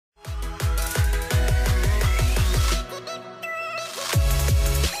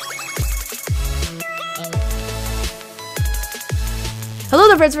Hello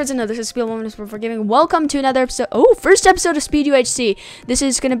there friends, this is Spiel Woman for Forgiving. Welcome to another episode. Oh, first episode of Speed UHC. This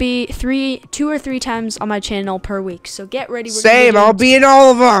is gonna be two or three times on my channel per week. So get ready. Same, I'll be in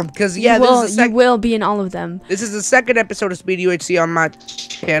all of them. Cause yeah, you will be in all of them. This is the second episode of Speed UHC on my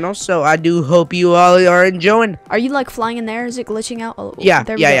channel, so I do hope you all are enjoying. Are you like flying in there? Is it glitching out? Oh, yeah,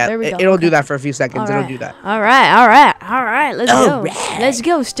 there we go. There we go. It'll do that for a few seconds. It'll do that. All right. Let's go. Let's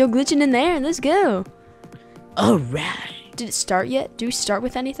go. Still glitching in there. Let's go. All right. Did it start yet? Do we start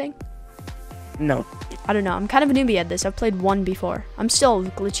with anything? No. I don't know. I'm kind of a newbie at this. I've played one before. I'm still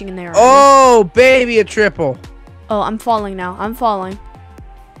glitching in there. Oh, baby, a triple. Oh, I'm falling now. I'm falling.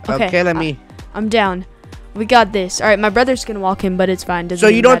 Okay, let me. I'm down. We got this. All right, my brother's going to walk in, but it's fine. So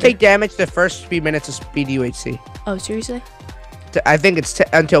you don't take damage the first 3 minutes of Speed UHC. Oh, seriously? I think it's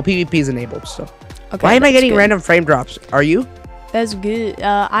until PvP is enabled, so. Okay, why am I getting random frame drops? Are you? That's good.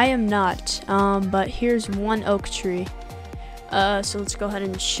 I am not. But here's one oak tree. So let's go ahead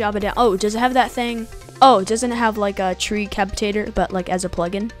and shove it down. Oh, does it have that thing? Oh, doesn't it have like a tree capitator, but like as a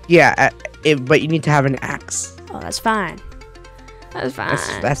plugin? Yeah, but you need to have an axe. Oh, that's fine. That's fine.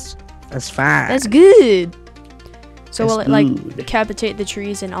 That's fine. That's good. So will it like capitate the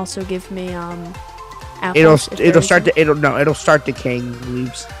trees and also give me apples? It'll start decaying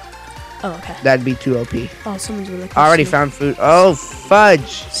leaves. Oh, okay. That'd be too OP. Oh, someone's really close. I already found food. Oh,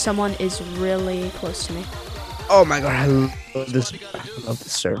 fudge. Someone is really close to me. Oh my god, I love this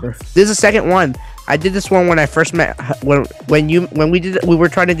server. This is the second one. I did this one when I first met we were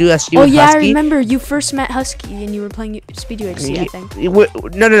trying to do SU. Oh yeah, Husky. I remember you first met Husky and you were playing Speed UHC, I think.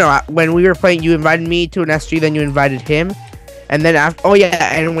 No. When we were playing, you invited me to an SG, then you invited him, and then after. Oh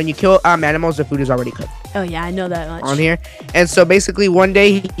yeah, and when you kill animals, the food is already cooked. Oh yeah, I know that much. On here, and so basically one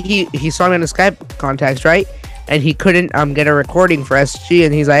day he saw me on the Skype contacts, right? And he couldn't get a recording for SG,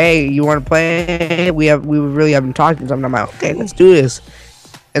 and he's like, "Hey, you want to play? We really haven't talked to something." I'm like, "Okay, let's do this."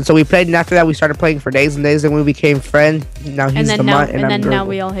 And so we played, and after that, we started playing for days and days, and we became friends. Now he's the mutt, and I'm now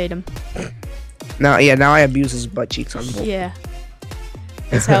we all hate him. Now I abuse his butt cheeks on both. Yeah,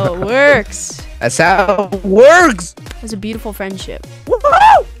 that's how it works. That's how it works. It's a beautiful friendship. Woo!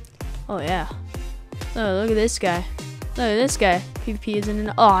 Oh yeah. Oh, look at this guy. Look at this guy. PvP isn't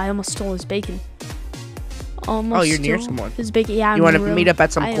enough. Oh, I almost stole his bacon. Almost. Oh, you're near someone. His bacon. Yeah. You want to meet up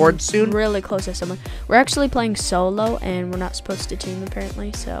at some cords soon? Really close to someone. We're actually playing solo, and we're not supposed to team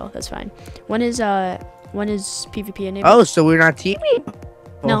apparently, so that's fine. When is PvP enabled? Oh, so we're not teaming?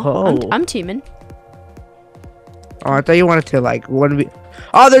 No, I'm teaming. Oh, I thought you wanted to like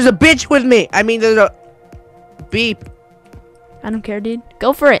Oh, there's a bitch with me. I mean, there's a beep. I don't care, dude.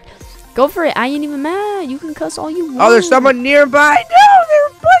 Go for it. Go for it. I ain't even mad. You can cuss all you want. Oh, there's someone nearby. No, they're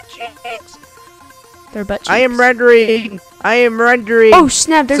butt cheeks. They're butt cheeks. I am rendering. Oh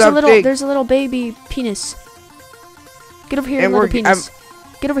snap! There's a little baby penis. Get over here, little penis.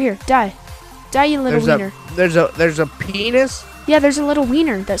 Get over here. Die, you little wiener. There's a penis. Yeah, there's a little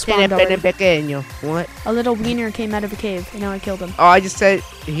wiener that spawned already. What? A little wiener came out of a cave, and now I killed him. Oh, I just said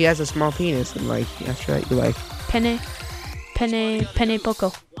he has a small penis, and like after that, you're like pene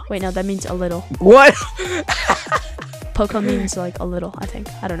poco. Wait, no, that means a little. What? Poco means like a little, I think.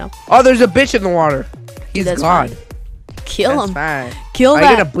 I don't know. Oh, there's a bitch in the water. He's gone. Fine. Kill him. Fine. Kill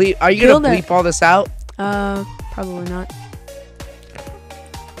that. Are you gonna bleep all this out? Probably not.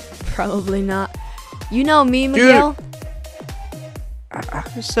 Probably not. You know me, Miguel. Dude,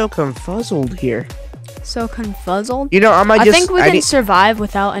 I'm so confuzzled here. So confuzzled? You know, I think we can survive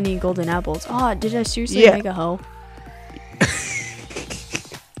without any golden apples. Oh, did I seriously make a hoe?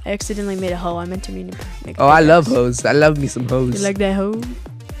 I accidentally made a hoe. I meant to make a I love hoes. I love me some hoes. You like that hoe?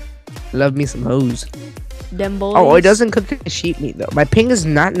 Love me some hoes. Them boys. Oh, it doesn't cook the sheep meat though. My ping is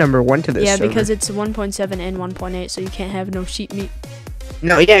not #1 to this server. Because it's 1.7 and 1.8, so you can't have no sheep meat.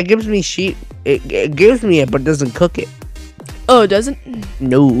 No, yeah, it gives me sheep. It gives me it, but doesn't cook it. Oh, it doesn't?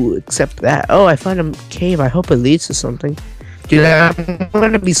 No, except that. Oh, I found a cave. I hope it leads to something. Dude, I'm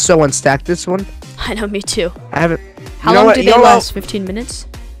gonna be so unstacked this one. I know, me too. I haven't. How long do they last? 15 minutes?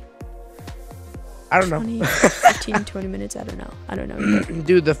 I don't know. 15, 20 minutes? I don't know. I don't know either.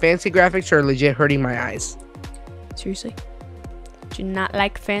 Dude, the fancy graphics are legit hurting my eyes. Seriously? Do you not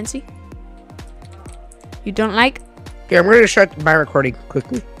like fancy? You don't like? Okay, I'm gonna shut my recording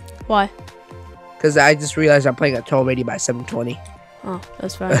quickly. Why? Because I just realized I'm playing at 1280 by 720. Oh,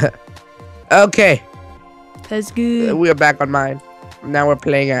 that's fine. Okay. That's good. We are back on mine. Now we're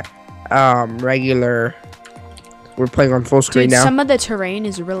playing at regular. We're playing on full screen now. Some of the terrain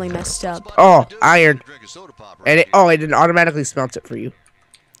is really messed up. Oh, iron. And it automatically smelts it for you.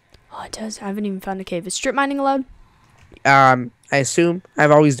 Oh, it does. I haven't even found a cave. Is strip mining allowed? I assume.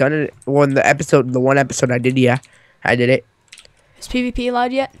 I've always done it. Well, the one episode I did, yeah. I did it. Is PvP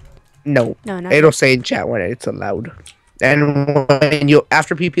allowed yet? No. No, not It'll yet. say in chat when it's allowed. And when you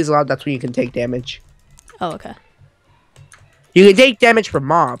after PvP is allowed, that's when you can take damage. Oh, okay. You can take damage from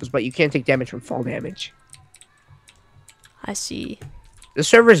mobs, but you can't take damage from fall damage. I see. The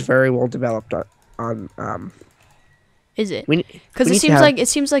server is very well developed on Is it? Because Because it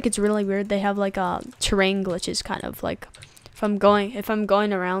seems like it's really weird. They have like terrain glitches, kind of like if I'm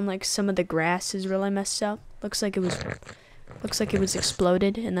going around, like some of the grass is really messed up. Looks like it was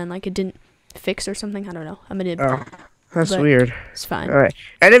exploded and then like it didn't fix or something. I don't know. I'm gonna. Oh, that's but weird. It's fine. All right.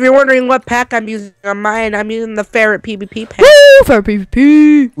 And if you're wondering what pack I'm using on mine, I'm using the ferret PvP pack. Woo! For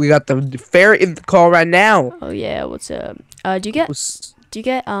PvP. We got the ferret in the call right now. Oh yeah. What's up? Do you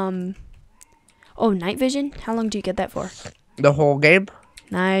get oh, night vision? How long do you get that for? The whole game?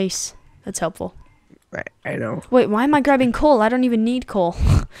 Nice. That's helpful. I know. Wait, why am I grabbing coal? I don't even need coal.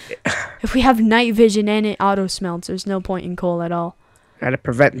 If we have night vision and it auto smelts, there's no point in coal at all. Gotta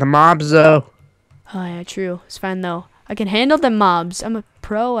prevent the mobs though. Oh yeah, true. It's fine though. I can handle the mobs. I'm a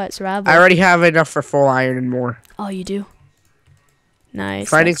pro at survival. I already have enough for full iron and more. Oh, you do? Nice.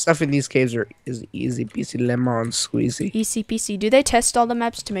 Finding nice. stuff in these caves is easy peasy lemon squeezy. Easy peasy. Do they test all the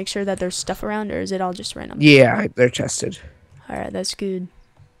maps to make sure that there's stuff around, or is it all just random? Yeah, they're tested. Alright, that's good.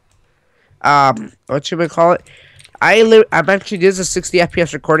 What should we call it? I'm actually, this is a 60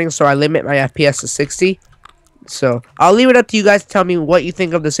 FPS recording, so I limit my FPS to 60. So I'll leave it up to you guys to tell me what you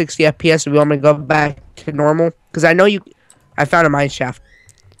think of the 60 FPS. If we want me to go back to normal, because I know I found a mine shaft.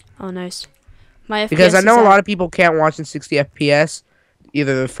 Oh, nice. My FPS Because I know is a lot of people can't watch in 60 FPS,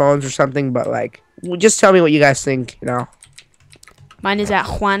 either their phones or something. But like, just tell me what you guys think. You know. Mine is at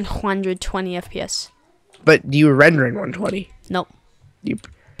 120 FPS. But do you render in 120? Nope. You.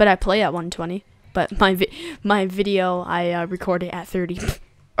 But I play at 120. But my video I record it at 30.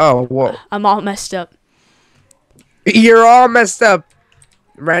 Oh, whoa. I'm all messed up. You're all messed up.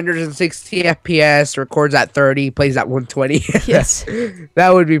 Renders in 60 FPS, records at 30, plays at 120. Yes.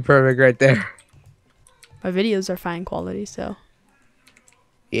 That would be perfect right there. My videos are fine quality, so.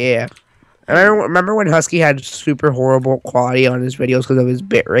 Yeah. And I remember when Husky had super horrible quality on his videos because of his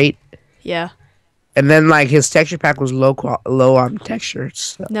bitrate. Yeah. And then like his texture pack was low on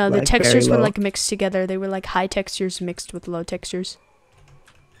textures. So, No, the like, textures very were low. like mixed together. They were like high textures mixed with low textures.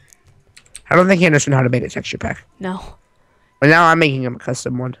 I don't think he understood how to make a texture pack. No. But now I'm making him a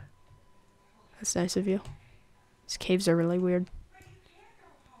custom one. That's nice of you. These caves are really weird.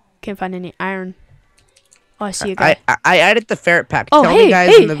 Can't find any iron. Oh, I see a guy. I added the ferret pack. Oh, Tell hey, me guys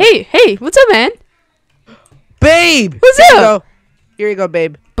hey, in the hey, what's up, man? Babe! What's Here you up? go. Here you go,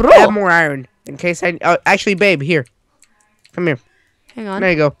 babe. Bro. I have more iron. In case I... Oh, actually, babe, here. Come here. Hang on. There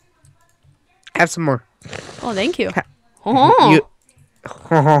you go. Have some more. Oh, thank you.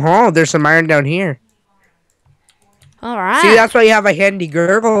 Oh, There's some iron down here. all right. See, that's why you have a handy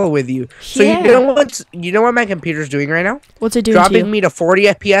gurgle with you. So Yeah. you know what my computer's doing right now? What's it doing to Dropping you? me to 40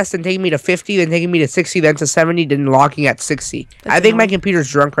 FPS, then taking me to 50, then taking me to 60, then to 70, then locking at 60. That's I think my annoying. computer's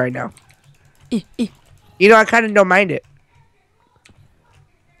drunk right now. Eh, eh. You know, I kind of don't mind it.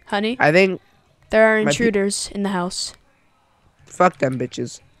 Honey, I think, there are my intruders in the house. fuck them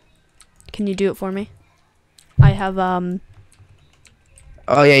bitches. Can you do it for me? I have,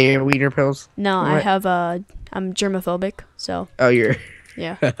 Oh, yeah, your wiener pills. no, I What? have, I'm germophobic, so, Oh, you're...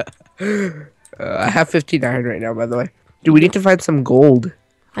 yeah. I have 15 iron right now, by the way. Do we need to find some gold?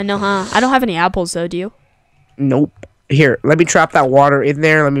 I know, huh? I don't have any apples, though, do you? Nope. Here, let me trap that water in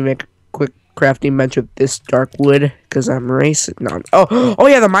there. Let me make a quick crafting bench with this dark wood, because I'm racing. No. Oh,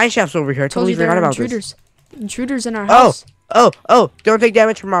 yeah, the mine shaft's over here. I Told totally you there forgot are about intruders. Intruders in our this. house. Oh, don't take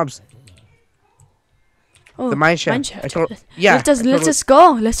damage from mobs. Oh, The mine shaft. Yeah. Let us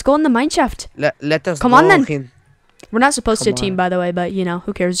go. Let's go in the mine shaft. Let us Come go on, then. in. We're not supposed to Come team, on. by the way, but, you know,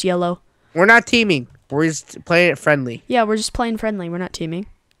 who cares? Yellow. We're not teaming. We're just playing it friendly. Yeah, we're just playing friendly. We're not teaming.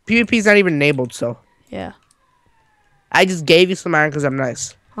 PvP's not even enabled, so. Yeah. I just gave you some iron because I'm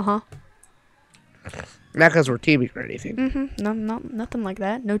nice. Uh-huh. Not because we're teaming or anything. Mm-hmm. No, nothing like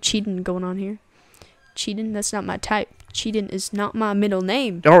that. No cheating going on here. Cheating, that's not my type. Cheating is not my middle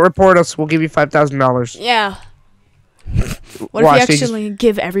name. Don't report us. We'll give you $5,000. Yeah. What Watch, if they we just- actually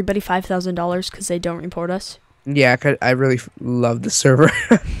give everybody $5,000 because they don't report us? Yeah, I really love the server.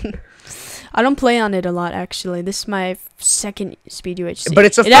 I don't play on it a lot, actually. This is my second speed UHC. But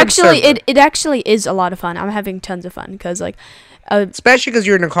it's a it fun actually server. it actually is a lot of fun. I'm having tons of fun because like Especially because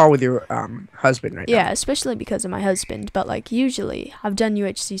you're in a call with your husband right now. yeah, especially because of my husband. But like usually I've done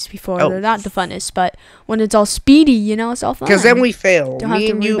UHCs before. Oh. They're not the funnest, but when it's all speedy, you know, it's all fun. Because then we fail. Don't have Me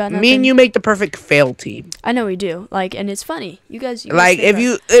to and worry you, about me and nothing. you make the perfect fail team. I know we do. Like, and it's funny. You guys Like think if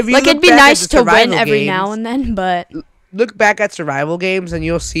you like look it'd be back at nice the to win survival every games- now and then, but look back at survival games and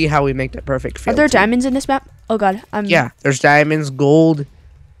you'll see how we make the perfect Are field. there team. diamonds in this map? Oh god, I'm. Yeah, there's diamonds, gold.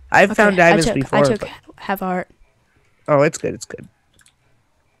 I've found diamonds before. I took but- half a heart. Oh, it's good. It's good.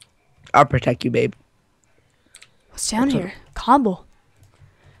 I'll protect you, babe. What's down here? Combo.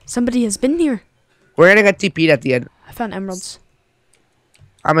 Somebody has been here. We're gonna get TP'd at the end. I found emeralds.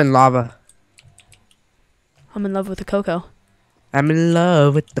 I'm in lava. I'm in love with the cocoa. I'm in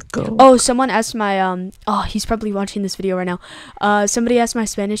love with the gold. Oh, someone asked my oh, he's probably watching this video right now. Somebody asked my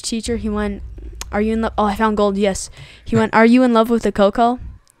Spanish teacher. He went, "Are you in love?" Oh, I found gold. Yes. He went, "Are you in love with the cocoa?"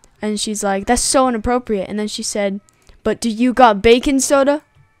 And she's like, "That's so inappropriate." And then she said, "But do you got baking soda?"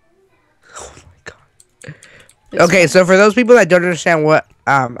 Oh my god. Okay, so for those people that don't understand what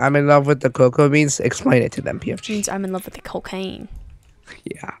I'm in love with the cocoa means, explain it to them, PFG. Means I'm in love with the cocaine.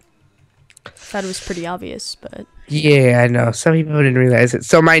 Yeah. Thought it was pretty obvious, but Yeah, I know. Some people didn't realize it.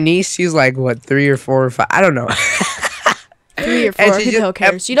 So my niece, she's like, what, 3 or 4 or 5? I don't know. 3 or 4. And she Who the hell just-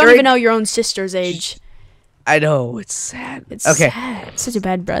 cares? You don't even know your own sister's age. I know. It's sad. It's okay. sad. Such a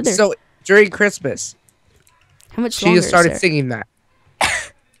bad brother. So during Christmas, How much she longer just started is there? singing that.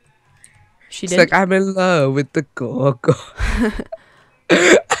 She It's did. like, I'm in love with the cocoa.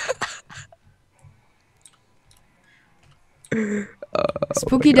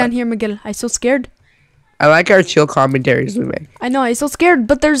 Spooky down here, Miguel. I'm so scared. I like our chill commentaries we make. I know. I'm so scared,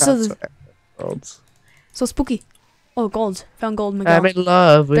 but there's That's so, what- so spooky. Oh, gold. Found gold, Miguel. I'm in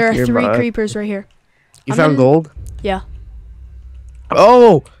love with There are your 3 mug. creepers right here. You I'm found in- gold? Yeah.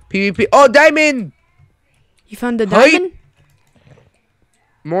 Oh, PvP. Oh, diamond. You found a Hey, diamond?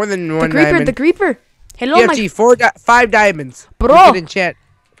 More than The one creeper. diamond. The creeper. Hello, my. PFG, 5 diamonds. Bro. We can enchant.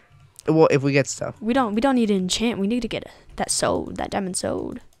 Well, if we get stuff. We don't need to enchant. We need to get that sewed. That diamond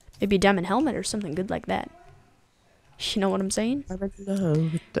sewed. Maybe a diamond helmet or something good like that. You know what I'm saying? I'm in love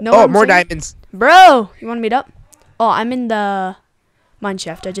with the- Know what oh, I'm more saying? diamonds. Bro, you want to meet up? Oh, I'm in the mine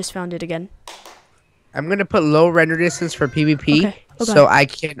shaft. I just found it again. I'm gonna put low render distance for PvP, Okay, okay. so I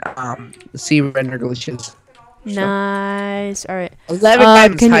can see render glitches. Nice. All right. 11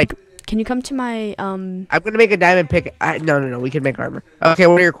 diamonds. Can you High. can you come to my I'm gonna make a diamond pick. No. We can make armor. Okay,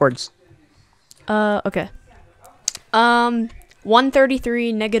 what are your chords? okay.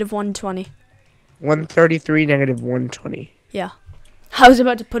 133 negative 120. 133 negative 120. Yeah. I was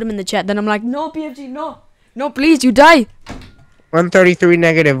about to put him in the chat. Then I'm like, no, PFG, no. No, please, you die. 133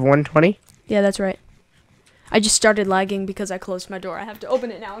 negative 120. Yeah, that's right. I just started lagging because I closed my door. I have to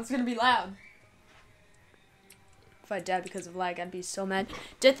open it now. It's going to be loud. If I died because of lag, I'd be so mad.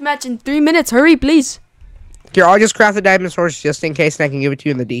 Deathmatch in 3 minutes. Hurry, please. Here, I'll just craft the diamond source just in case, and I can give it to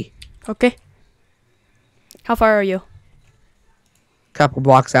you in the D. Okay. How far are you? Couple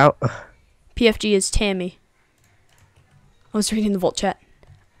blocks out. PFG is Tammy. I was reading the Volt chat.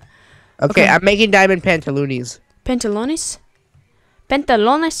 Okay, Okay. I'm making diamond pantalones. Pantalones?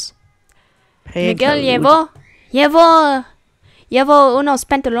 Pantalones? Miguel, Pantalones. llevo unos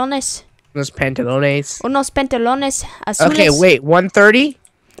pantalones. Those pantalones. Unos pantalones azules. Okay, wait. 130?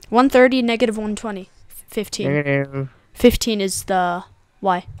 130 negative 120. 15. Negative 15 is the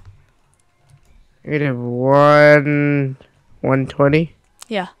Y. 120.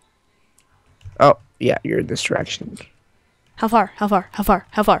 Yeah. Oh, yeah, you're in this direction. How far? How far? How far?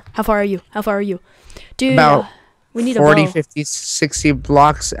 How far? How far are you? How far are you? Dude, About we need 40, a bow. 50, 60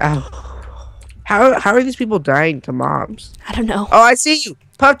 blocks out. How are these people dying to mobs? I don't know. Oh, I see you.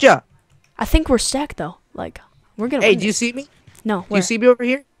 Pumpja. I think we're stacked though. Like, we're gonna Hey, win do you this. see me? No, Do where? you see me over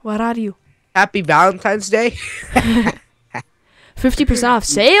here? Where are you? Happy Valentine's Day. 50% off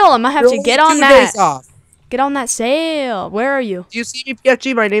sale. I might have to You're get only on 2 that. days off. Get on that sale. Where are you? Do you see me,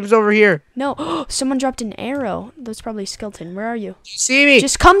 PFG? My name's over here. No. Someone dropped an arrow. That's probably skeleton. Where are you? Do you see me?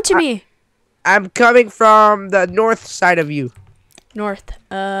 Just come to me. I'm coming from the north side of you. North.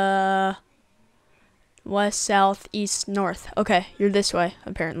 West, south, east, north. Okay, you're this way,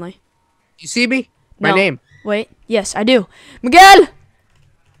 apparently. You see me? My No. name. Wait. Yes, I do. Miguel!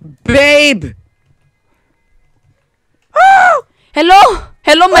 Babe! Hello!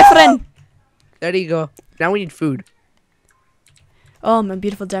 Hello, my friend! There you go. Now we need food. Oh, my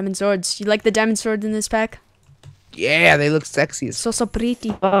beautiful diamond swords. You like the diamond sword in this pack? Yeah, they look sexy as So pretty.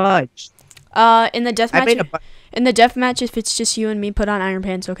 fudge. In the I made a deathmatch, in the deathmatch, if it's just you and me, put on iron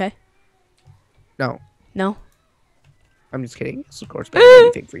pants, okay? No, No? I'm just kidding. Yes, of course, I do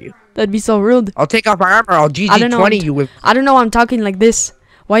anything for you. That'd be so rude. I'll take off my armor. I'll I don't know, GG20 you with. I don't know why I'm talking like this.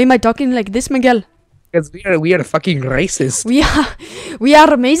 Why am I talking like this, Miguel? Because we are fucking racist. We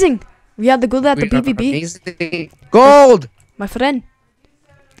are amazing. We are the good at the We are PvP. amazing. Gold! My friend.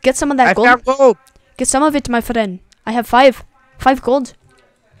 Get some of that I gold. found gold. Get some of it, my friend. I have 5. 5 gold.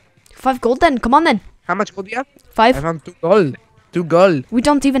 5 gold then. Come on then. How much gold do you have? 5. I found 2 gold. 2 gold. We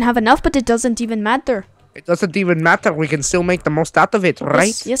don't even have enough, but it doesn't even matter. It doesn't even matter. We can still make the most out of it,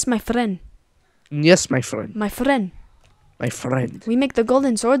 right? Yes, my friend. Yes, my friend. My friend. My friend. We make the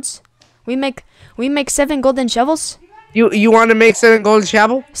golden swords. We make 7 golden shovels. You want to make 7 gold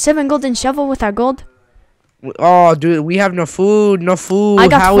shovel? 7 golden shovel with our gold. Oh, dude, we have no food. No food. I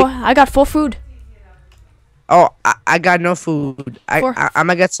got 4 food. Oh, I got no food. I'm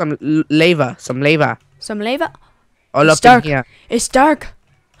gonna get some lava. Some lava. Some lava. All It's up dark. in here. It's dark.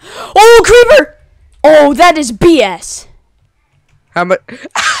 Oh, creeper! Oh, that is BS. How much?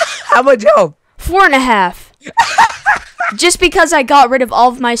 How much health? 4.5. Just because I got rid of all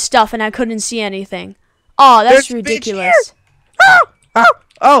of my stuff and I couldn't see anything. Oh, that's There's ridiculous.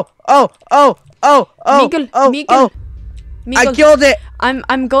 Oh! Meagle. I killed it.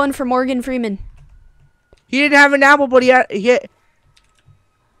 I'm going for Morgan Freeman. He didn't have an apple, but he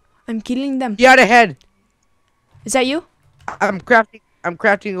I'm killing them. had a head. Is that you? I'm crafting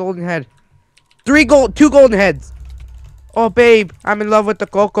a golden head. 2 golden heads. Oh, babe, I'm in love with the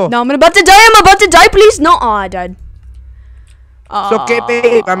cocoa. No, I'm about to die. I'm about to die, please. No, oh, I died. It's okay,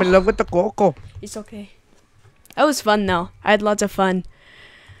 babe. I'm in love with the cocoa. It's okay. That was fun, though. I had lots of fun.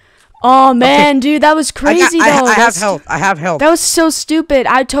 Oh, man, dude, that was crazy, though. I have health. I have health. That was so stupid.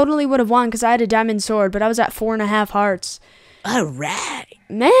 I totally would have won because I had a diamond sword, but I was at 4.5 hearts. All right.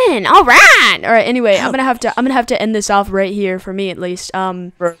 Man, all right. All right, anyway, I'm going to have to end this off right here for me at least.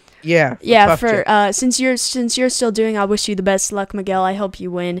 Since you're still doing, I wish you the best luck, Miguel. I hope you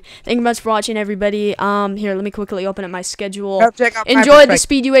win. Thank you much for watching, everybody. Here, let me quickly open up my schedule. Enjoy the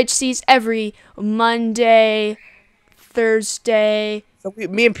Speed UHCs every Monday, Thursday. So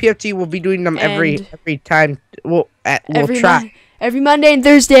me and PFT will be doing them every time. We'll try. Every Monday and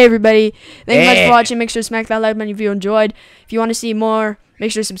Thursday, everybody. Thank you much for watching. Make sure to smack that like button if you enjoyed. If you want to see more,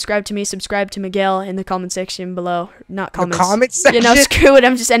 make sure to subscribe to me. Subscribe to Miguel in the comment section below. Not comments. The comment section? You know, screw it.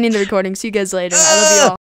 I'm just ending the recording. See you guys later. I love you all.